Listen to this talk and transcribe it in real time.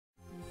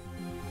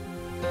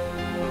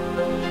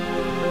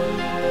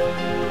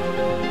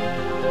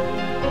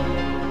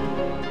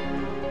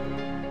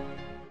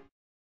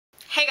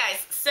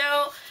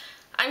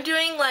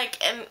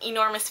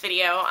ginormous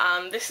video.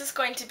 This is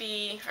going to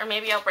be, or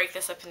maybe I'll break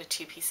this up into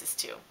 2 pieces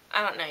too.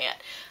 I don't know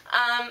yet.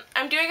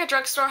 I'm doing a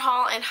drugstore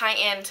haul and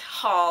high-end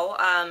haul,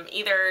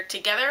 either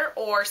together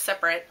or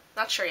separate.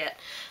 Not sure yet.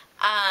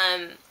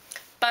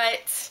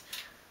 But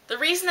the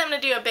reason I'm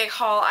going to do a big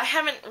haul, I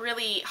haven't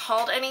really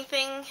hauled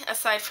anything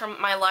aside from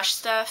my Lush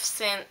stuff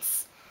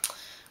since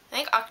I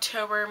think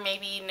October,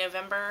 maybe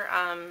November.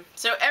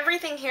 So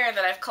everything here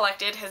that I've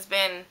collected has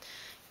been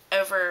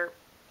over,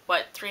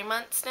 what, 3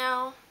 months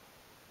now?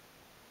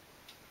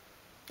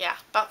 Yeah,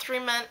 about 3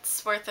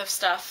 months worth of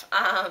stuff.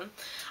 I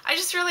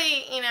just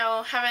really,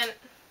 haven't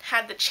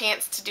had the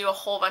chance to do a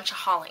whole bunch of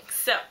hauling.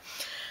 So,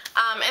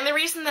 and the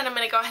reason that I'm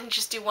going to go ahead and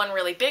just do one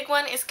really big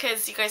one is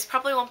because you guys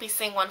probably won't be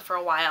seeing one for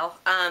a while.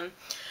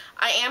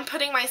 I am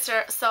putting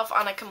myself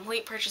on a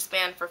complete purchase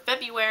ban for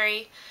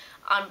February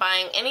on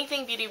buying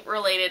anything beauty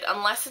related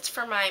unless it's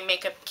for my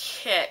makeup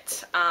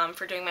kit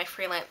for doing my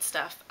freelance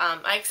stuff.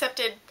 I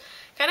accepted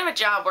kind of a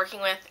job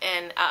working with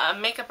a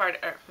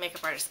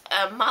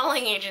a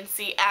modeling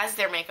agency as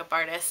their makeup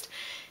artist,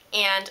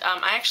 and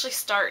I actually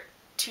start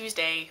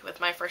Tuesday with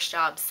my first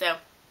job. So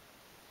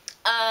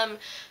the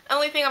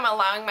only thing I'm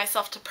allowing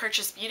myself to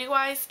purchase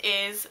beauty-wise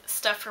is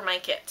stuff for my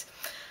kit.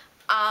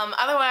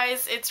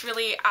 Otherwise, it's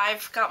really,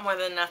 I've got more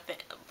than enough,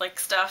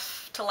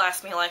 stuff to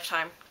last me a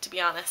lifetime, to be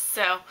honest.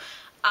 So,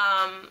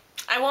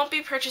 I won't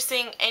be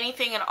purchasing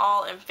anything at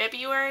all in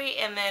February,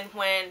 and then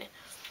when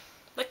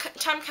the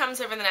time comes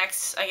over the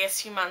next, I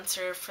guess, few months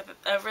or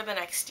over the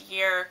next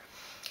year,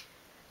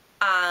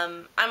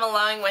 I'm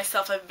allowing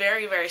myself a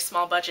very, very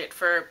small budget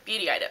for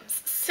beauty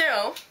items.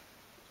 So,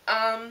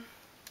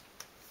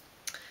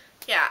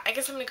 yeah, I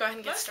guess I'm going to go ahead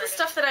and get started. Most of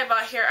the stuff that I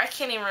bought here, I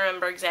can't even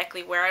remember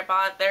exactly where I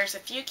bought. There's a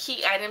few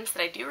key items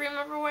that I do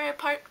remember where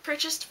I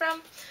purchased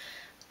from.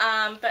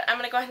 But I'm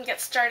going to go ahead and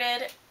get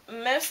started.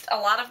 A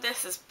lot of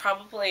this is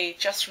probably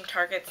just from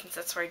Target, since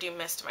that's where I do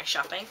most of my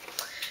shopping.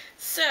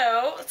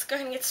 So, let's go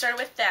ahead and get started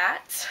with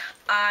that.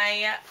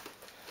 I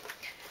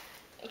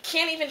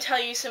can't even tell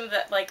you some of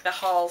the, the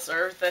hauls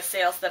or the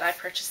sales that I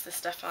purchased this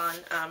stuff on,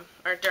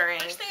 or during.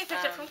 First thing I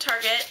picked up from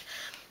Target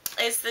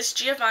is this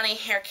Giovanni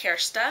hair care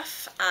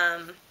stuff.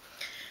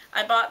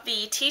 I bought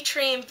the Tea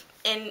Tree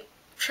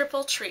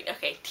Triple Treat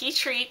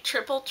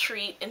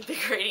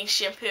Invigorating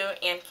Shampoo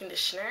and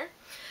Conditioner.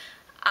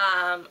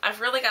 I've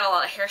really got a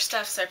lot of hair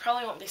stuff, so I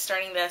probably won't be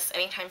starting this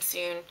anytime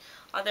soon.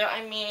 Although I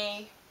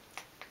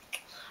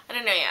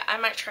don't know yet. I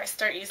might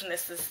start using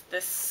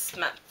this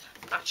month.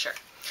 Not sure.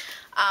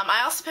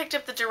 I also picked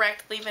up the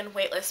Direct Leave-In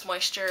Weightless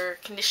Moisture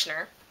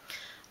Conditioner.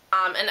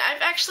 And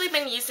I've actually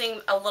been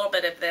using a little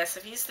bit of this.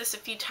 I've used this a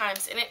few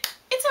times, and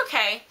it's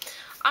okay.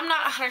 I'm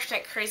not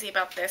 100% crazy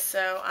about this,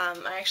 so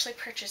I actually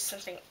purchased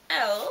something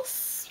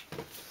else.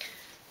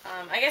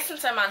 I guess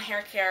since I'm on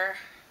hair care,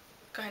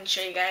 go ahead and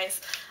show you guys.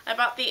 I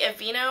bought the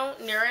Aveeno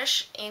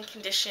Nourish and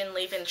Condition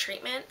Leave-In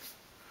Treatment.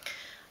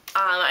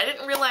 I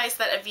didn't realize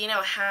that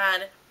Aveeno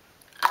had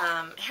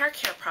hair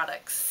care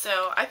products,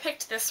 so I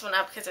picked this one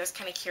up because I was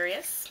kind of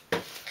curious.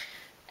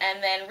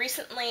 And then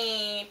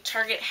recently,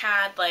 Target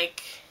had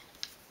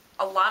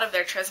a lot of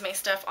their Tresemme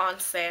stuff on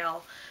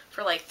sale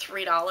for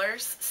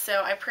 $3.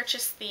 So I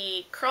purchased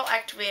the Curl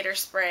Activator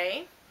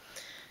Spray.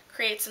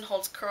 Creates and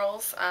holds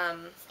curls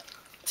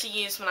to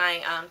use when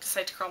I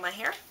decide to curl my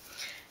hair.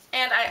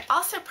 And I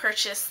also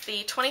purchased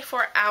the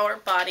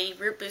 24-Hour Body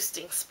Root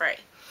Boosting Spray.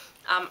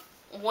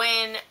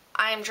 When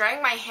I'm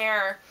drying my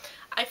hair,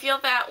 I feel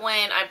that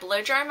when I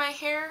blow dry my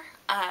hair,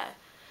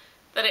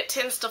 that it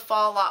tends to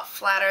fall a lot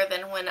flatter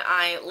than when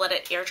I let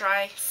it air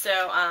dry.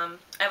 So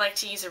I like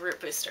to use a root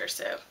booster,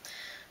 so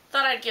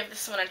thought I'd give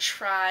this one a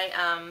try.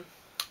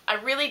 I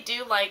really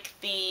do like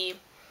the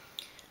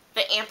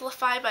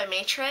Amplify by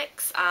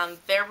Matrix.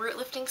 Their root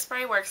lifting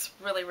spray works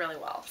really, really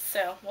well.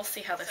 So we'll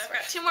see how this works.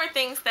 I've got 2 more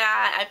things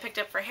that I picked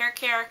up for hair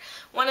care.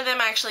 One of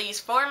them I actually use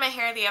for my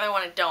hair, the other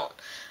one I don't.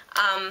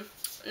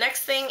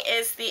 Next thing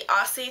is the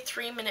Aussie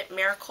 3-Minute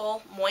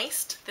Miracle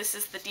Moist. This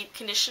is the deep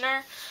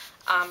conditioner.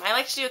 I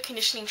like to do a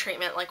conditioning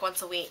treatment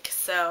once a week,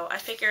 so I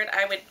figured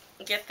I would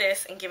get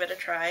this and give it a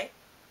try. It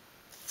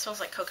smells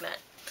like coconut.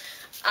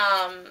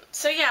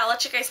 So yeah, I'll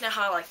let you guys know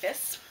how I like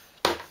this.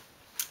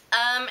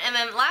 And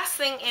then last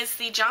thing is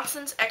the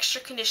Johnson's Extra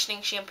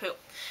Conditioning Shampoo.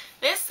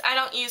 This I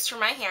don't use for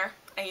my hair.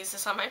 I use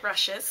this on my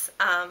brushes.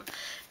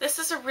 This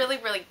does a really,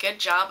 really good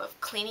job of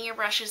cleaning your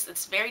brushes.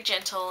 It's very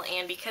gentle,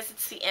 and because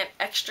it's the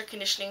extra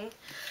conditioning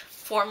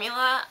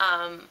formula,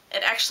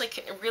 it actually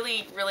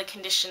really, really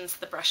conditions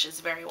the brushes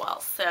very well.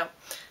 So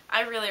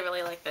I really,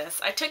 really like this.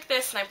 I took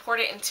this and I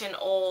poured it into an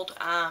old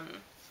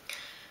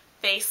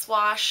face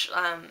wash,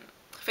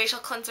 facial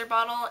cleanser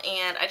bottle,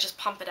 and I just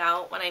pump it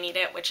out when I need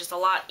it, which is a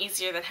lot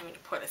easier than having to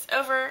pour this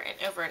over and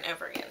over and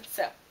over again.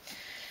 So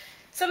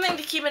something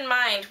to keep in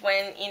mind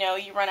when,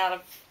 you run out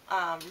of,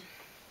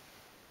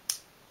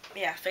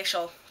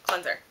 facial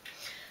cleanser.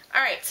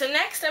 Alright, so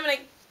next I'm going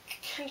to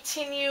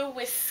continue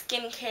with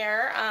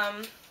skincare.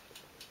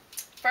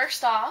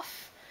 First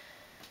off,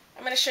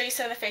 I'm going to show you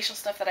some of the facial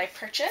stuff that I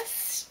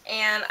purchased,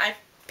 and I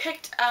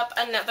picked up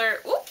another,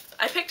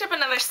 I picked up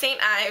another St.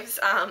 Ives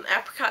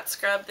apricot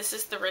scrub. This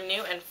is the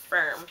Renew and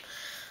Firm.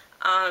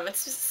 It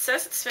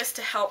says it's supposed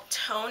to help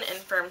tone and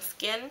firm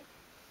skin,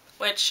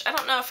 which I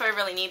don't know if I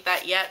really need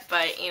that yet,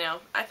 but, you know,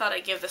 I thought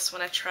I'd give this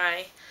one a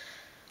try.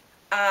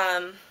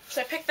 So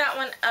I picked that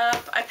one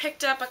up. I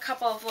picked up a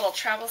couple of little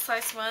travel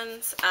size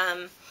ones.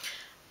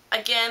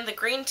 Again, the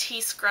green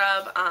tea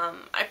scrub.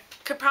 I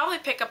could probably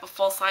pick up a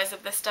full size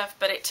of this stuff,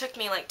 but it took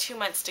me like 2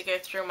 months to go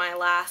through my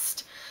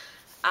last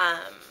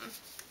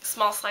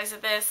small size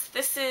of this.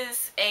 This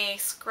is a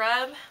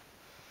scrub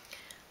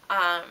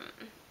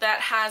that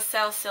has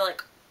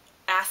salicylic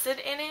acid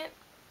in it.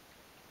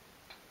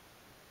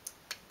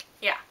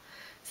 Yeah,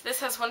 so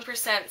this has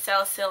 1%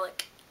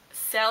 salicylic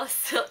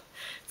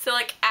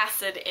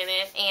acid in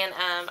it, and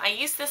I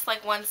use this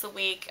like once a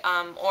week,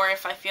 or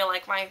if I feel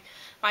like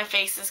my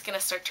face is going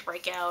to start to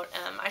break out,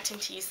 I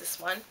tend to use this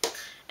one.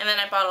 And then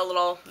I bought a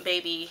little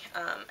baby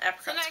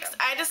apricot scrub. So next,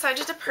 I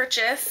decided to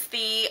purchase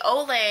the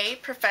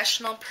Olay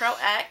Professional Pro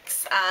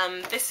X.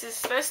 This is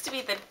supposed to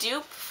be the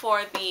dupe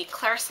for the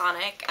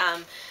Clarisonic.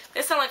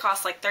 This only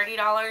costs like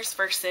 $30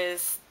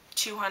 versus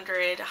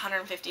 $200,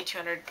 $150,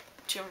 $200,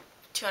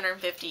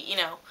 $250, you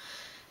know,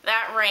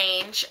 that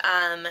range.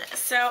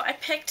 So I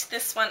picked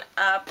this one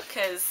up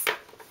because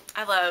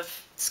I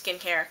love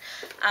skincare.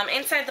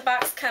 Inside the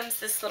box comes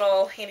this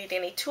little handy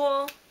dandy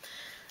tool.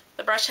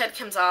 The brush head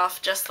comes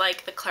off just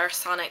like the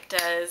Clarisonic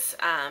does.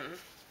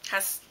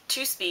 Has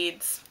 2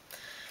 speeds.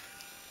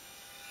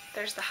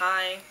 There's the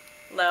high,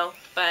 low,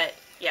 but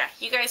yeah,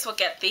 you guys will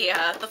get the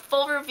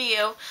full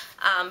review.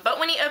 But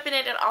when you open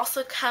it, it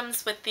also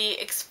comes with the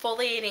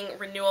exfoliating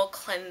renewal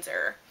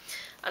cleanser.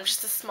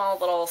 Just a small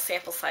little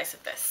sample size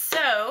of this.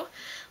 So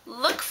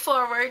look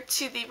forward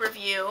to the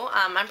review.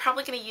 I'm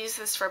probably going to use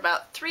this for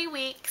about 3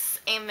 weeks,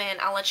 and then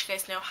I'll let you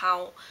guys know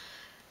how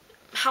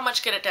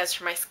much good it does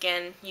for my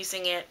skin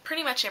using it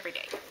pretty much every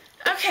day.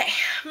 Okay,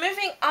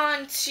 moving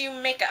on to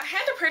makeup. I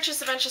had to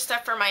purchase a bunch of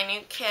stuff for my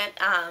new kit,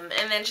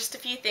 and then just a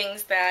few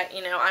things that,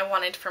 you know, I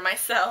wanted for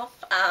myself.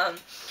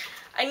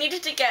 I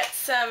needed to get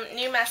some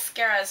new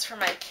mascaras for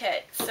my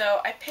kit,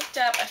 so I picked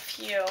up a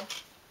few.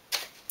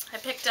 I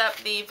picked up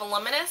the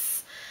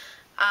Voluminous.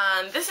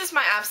 This is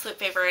my absolute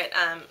favorite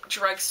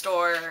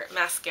drugstore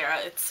mascara.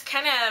 It's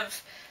kind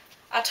of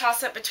a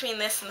toss-up between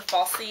this and the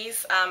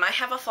falsies. I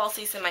have a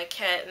falsies in my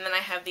kit, and then I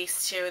have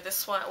these two.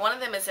 This one of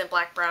them is in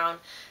black brown.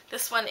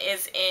 This one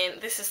is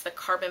this is the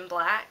carbon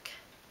black.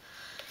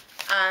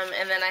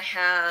 And then I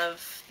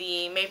have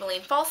the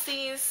Maybelline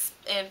falsies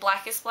in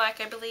blackest black,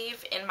 I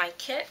believe, in my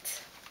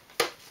kit.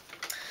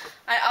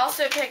 I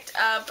also picked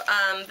up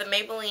the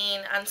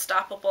Maybelline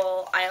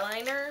Unstoppable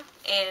eyeliner,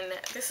 and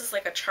this is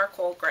like a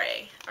charcoal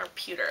gray, or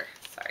pewter,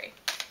 sorry.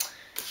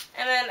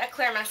 And then a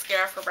clear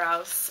mascara for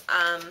brows.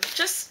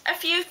 Just a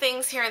few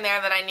things here and there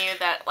that I knew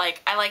that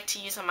like I like to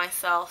use on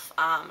myself.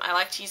 I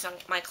like to use on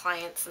my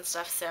clients and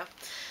stuff, so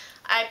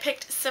I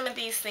picked some of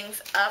these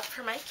things up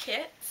for my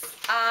kits.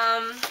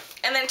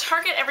 And then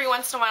Target every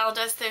once in a while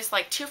does those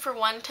like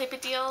 2-for-1 type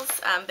of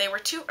deals. They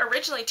were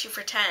originally 2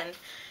 for $10,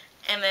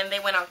 and then they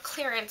went on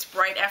clearance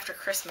right after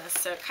Christmas,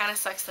 so it kind of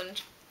sucks I'm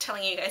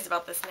telling you guys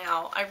about this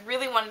now. I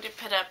really wanted to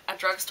put up a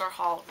drugstore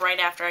haul right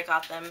after I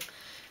got them,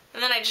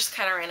 and then I just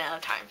kind of ran out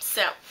of time.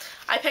 So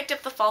I picked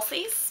up the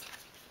falsies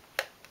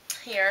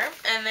here,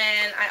 and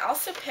then I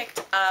also picked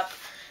up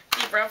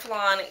the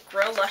Revlon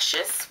Grow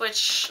Luscious,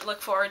 which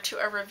look forward to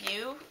a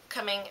review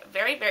coming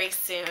very, very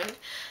soon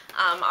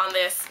on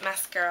this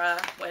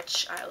mascara,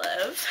 which I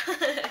love.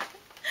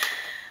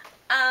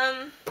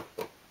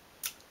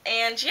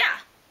 And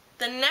yeah,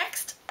 the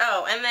next,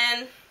 and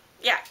then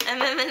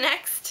the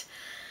next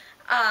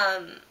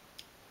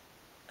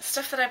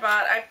stuff that I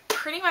bought, I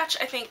pretty much,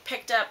 I think,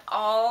 picked up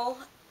all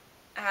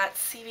at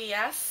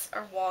CVS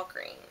or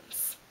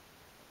Walgreens.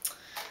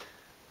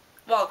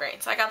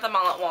 I got them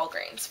all at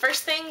Walgreens.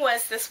 First thing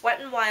was this Wet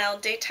n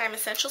Wild Daytime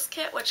Essentials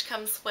Kit, which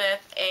comes with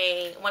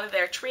one of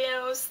their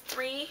trios,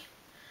 2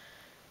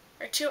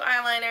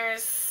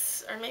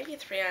 eyeliners, or maybe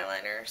 3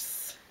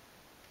 eyeliners.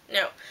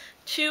 No,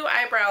 2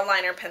 eyebrow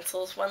liner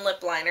pencils, 1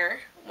 lip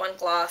liner, 1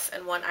 gloss,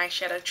 and 1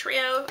 eyeshadow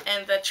trio,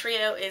 and the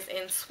trio is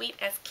in Sweet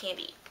as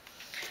Candy.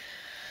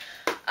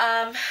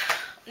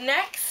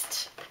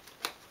 Next,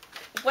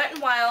 Wet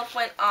n Wild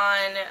went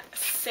on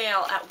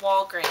sale at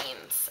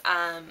Walgreens.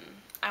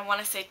 I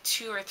want to say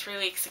 2 or 3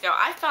 weeks ago.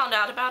 I found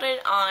out about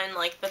it on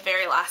like the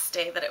very last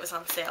day that it was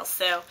on sale,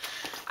 so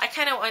I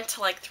kind of went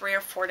to like 3 or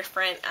 4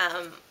 different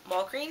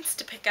Walgreens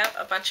to pick up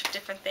a bunch of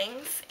different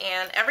things,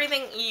 and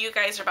everything you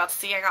guys are about to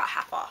see I got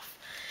half off.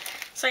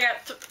 So I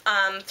got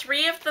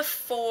 3 of the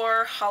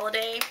 4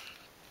 holiday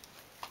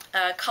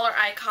color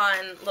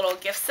icon little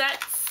gift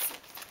sets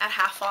at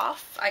half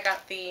off. I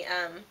got the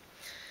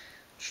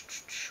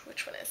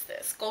which one is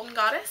this? Golden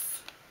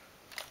Goddess,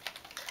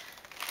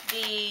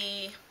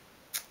 the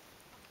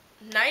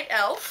Night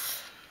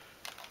Elf,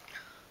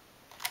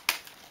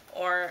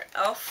 or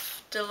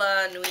Elf de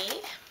la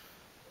Nuit,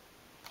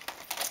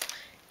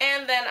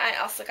 and then I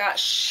also got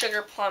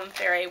Sugar Plum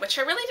Fairy, which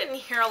I really didn't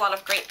hear a lot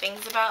of great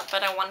things about,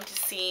 but I wanted to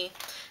see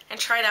and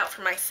try it out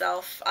for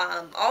myself.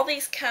 All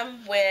these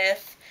come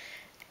with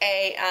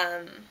a,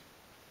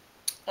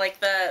 like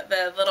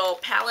the little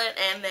palette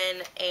and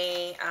then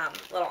a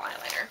little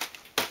eyeliner.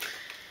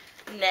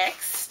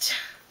 Next,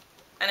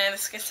 I know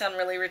this is going to sound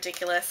really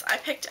ridiculous, I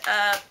picked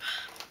up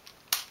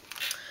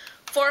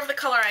 4 of the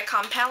Color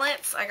Icon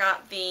palettes. I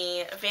got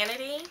the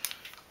Vanity,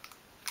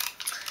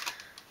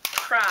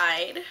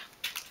 Pride,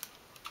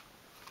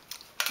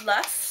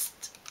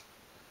 Lust,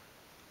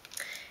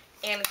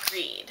 and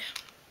Greed.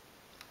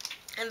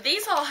 And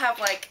these all have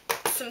like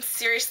some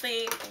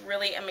seriously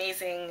really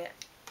amazing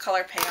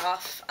color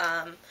payoff.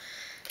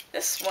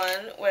 This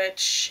one,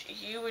 which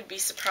you would be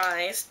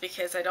surprised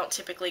because I don't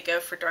typically go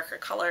for darker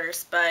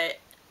colors, but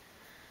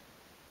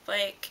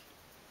like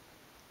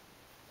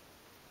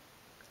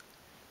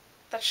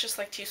that's just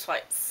like 2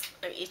 swipes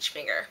of each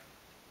finger.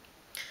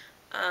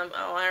 Oh,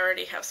 I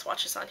already have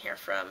swatches on here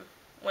from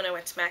when I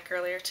went to MAC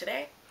earlier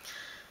today.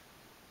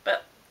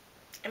 But,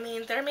 I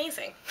mean, they're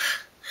amazing.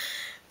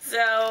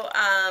 So,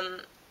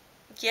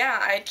 yeah,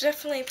 I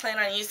definitely plan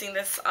on using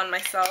this on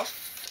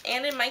myself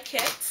and in my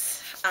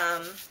kits.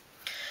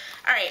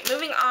 Alright,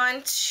 moving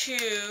on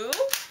to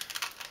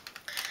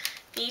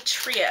the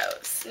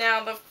trios.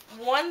 Now, the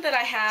one that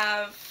I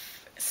have,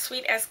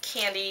 Sweet as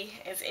Candy,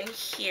 is in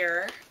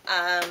here.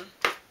 I'm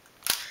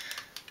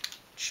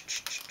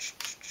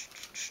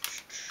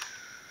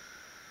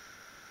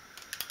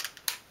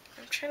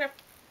trying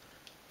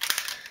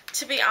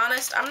to be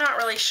honest, I'm not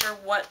really sure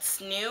what's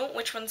new,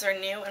 which ones are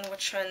new and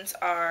which ones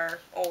are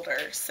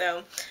older.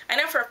 So, I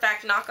know for a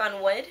fact Knock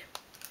on Wood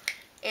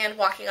and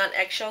Walking on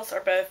Eggshells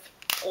are both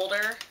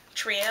older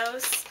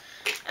trios.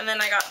 And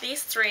then I got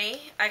these 3.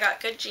 I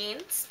got Good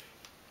Genes,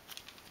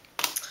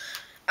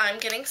 I'm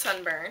Getting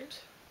Sunburned,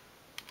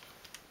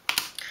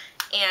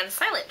 and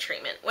Silent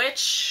Treatment,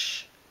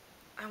 which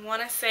I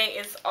want to say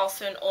is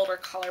also an older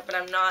color, but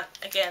I'm not,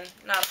 again,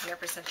 not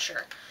 100%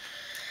 sure.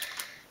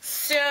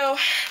 So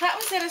that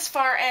was it as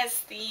far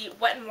as the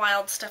Wet n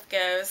Wild stuff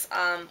goes.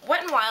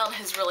 Wet n Wild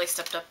has really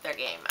stepped up their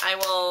game. I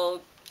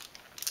will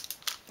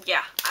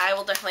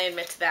definitely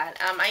admit to that.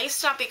 I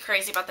used to not be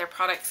crazy about their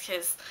products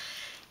because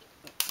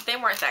they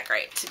weren't that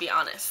great, to be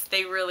honest.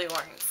 They really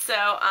weren't. So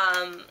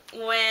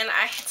when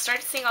I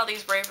started seeing all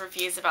these rave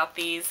reviews about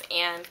these,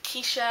 and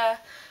Keisha,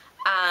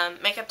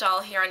 Makeup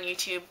Doll here on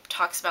YouTube,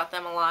 talks about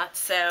them a lot,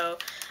 so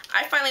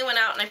I finally went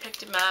out and I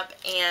picked them up,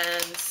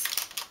 and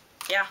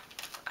yeah,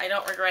 I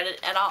don't regret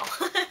it at all.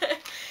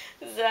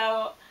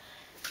 So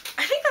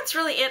I think that's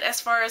really it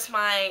as far as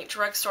my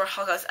drugstore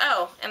haul goes.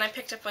 Oh, and I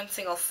picked up one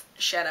single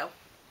shadow,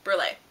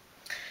 Brulee.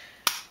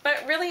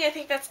 But really, I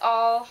think that's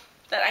all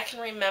that I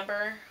can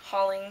remember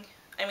hauling.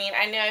 I mean,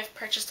 I know I've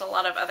purchased a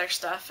lot of other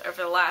stuff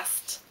over the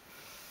last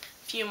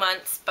few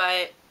months,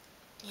 but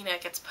you know,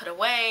 it gets put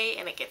away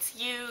and it gets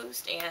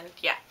used, and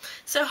yeah.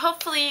 So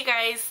hopefully you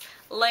guys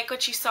like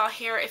what you saw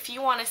here. If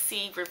you want to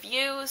see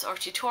reviews or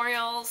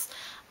tutorials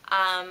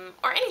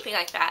or anything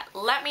like that,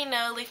 let me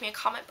know. Leave me a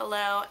comment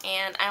below,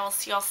 and I will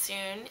see y'all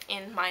soon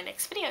in my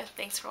next video.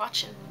 Thanks for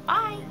watching.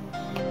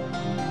 Bye!